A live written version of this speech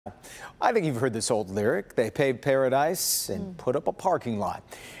I think you've heard this old lyric. They paved paradise and put up a parking lot.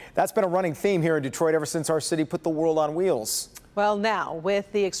 That's been a running theme here in Detroit ever since our city put the world on wheels. Well, now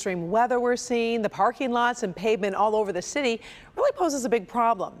with the extreme weather we're seeing, the parking lots and pavement all over the city really poses a big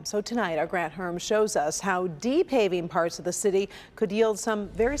problem. So tonight, our Grant Herm shows us how de-paving parts of the city could yield some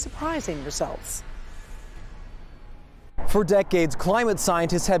very surprising results. For decades, climate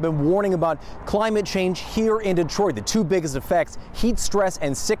scientists have been warning about climate change here in Detroit. The two biggest effects, heat stress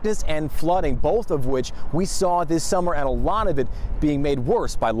and sickness and flooding, both of which we saw this summer, and a lot of it being made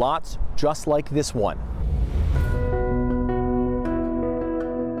worse by lots just like this one.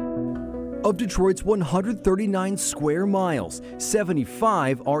 Of Detroit's 139 square miles,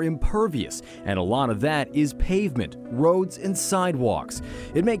 75 are impervious, and a lot of that is pavement, roads, and sidewalks.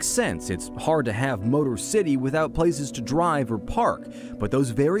 It makes sense. It's hard to have Motor City without places to drive or park, but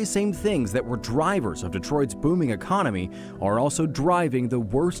those very same things that were drivers of Detroit's booming economy are also driving the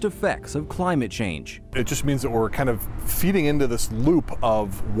worst effects of climate change. It just means that we're kind of feeding into this loop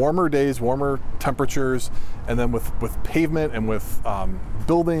of warmer days, warmer temperatures, and then with pavement and with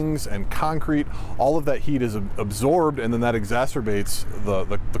buildings and concrete, all of that heat is absorbed, and then that exacerbates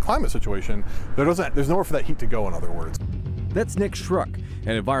the climate situation. There's nowhere for that heat to go, in other words. That's Nick Schruck,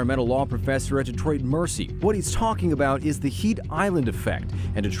 an environmental law professor at Detroit Mercy. What he's talking about is the heat island effect,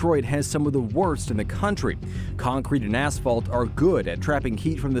 and Detroit has some of the worst in the country. Concrete and asphalt are good at trapping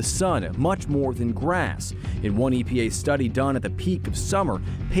heat from the sun, much more than grass. In one EPA study done at the peak of summer,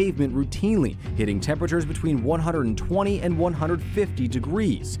 pavement routinely hitting temperatures between 120 and 150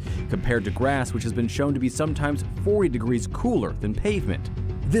 degrees, compared to grass, which has been shown to be sometimes 40 degrees cooler than pavement.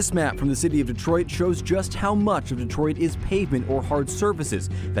 This map from the city of Detroit shows just how much of Detroit is pavement or hard surfaces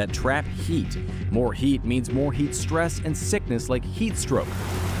that trap heat. More heat means more heat stress and sickness like heat stroke.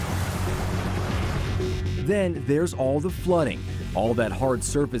 Then there's all the flooding. All that hard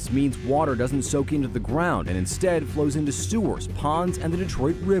surface means water doesn't soak into the ground and instead flows into sewers, ponds, and the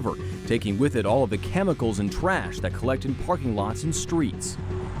Detroit River, taking with it all of the chemicals and trash that collect in parking lots and streets.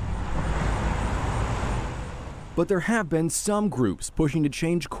 But there have been some groups pushing to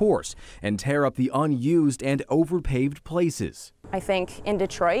change course and tear up the unused and overpaved places. I think in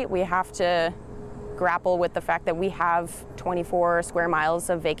Detroit we have to grapple with the fact that we have 24 square miles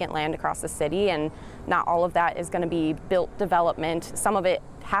of vacant land across the city, and not all of that is going to be built development. Some of it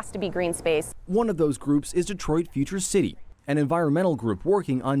has to be green space. One of those groups is Detroit Future City, an environmental group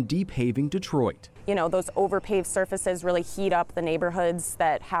working on de-paving Detroit. You know, those overpaved surfaces really heat up the neighborhoods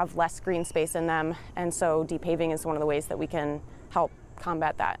that have less green space in them, and so de-paving is one of the ways that we can help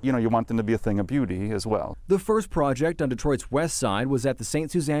combat that. You know, you want them to be a thing of beauty as well. The first project on Detroit's west side was at the St.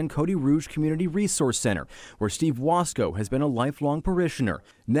 Suzanne Cody Rouge Community Resource Center, where Steve Wasco has been a lifelong parishioner,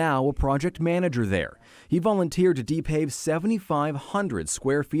 now a project manager there. He volunteered to de-pave 7,500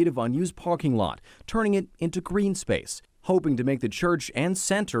 square feet of unused parking lot, turning it into green space, hoping to make the church and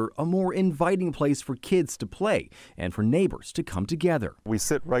center a more inviting place for kids to play and for neighbors to come together. We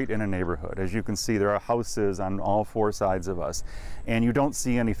sit right in a neighborhood. As you can see, there are houses on all four sides of us, and you don't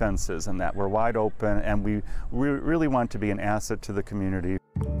see any fences in that. We're wide open, and we really want to be an asset to the community.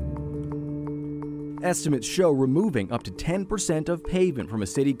 Estimates show removing up to 10% of pavement from a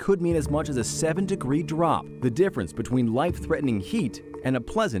city could mean as much as a 7-degree drop, the difference between life-threatening heat and a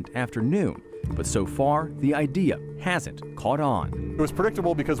pleasant afternoon. But so far, the idea hasn't caught on. It was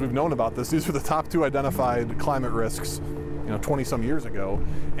predictable because we've known about this. These were the top two identified climate risks, 20-some years ago.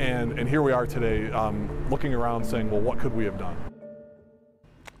 And here we are today looking around saying, well, what could we have done?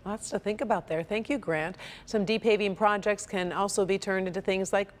 Lots to think about there. Thank you, Grant. Some de-paving projects can also be turned into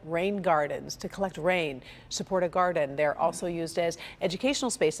things like rain gardens to collect rain, support a garden. They're also used as educational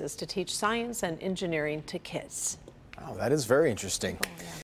spaces to teach science and engineering to kids. Oh, that is very interesting. Oh, yeah.